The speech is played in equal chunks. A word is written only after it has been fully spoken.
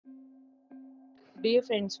Dear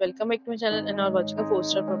friends, welcome back to my channel and are watching a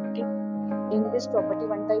 4-star property. In this property,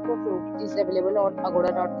 one type of room is available on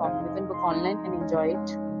agoda.com. You can book online and enjoy it.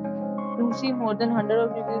 To see more than 100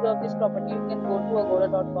 of reviews of this property, you can go to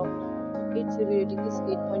agoda.com. Its review rating is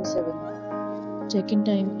 8.7. Check-in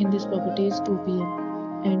time in this property is 2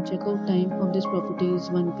 p.m. and check-out time of this property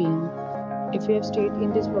is 1 p.m. If you have stayed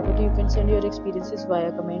in this property, you can send your experiences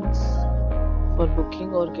via comments. For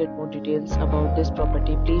booking or get more details about this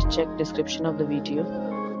property, please check description of the video.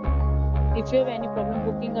 If you have any problem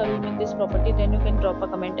booking a room in this property, then you can drop a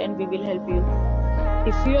comment and we will help you.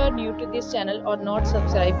 If you are new to this channel or not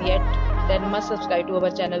subscribed yet, then must subscribe to our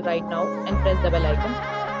channel right now and press the bell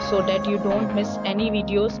icon so that you don't miss any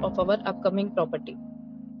videos of our upcoming property.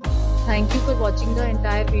 Thank you for watching the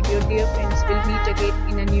entire video. Dear friends, we'll meet again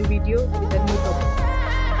in a new video with a new property.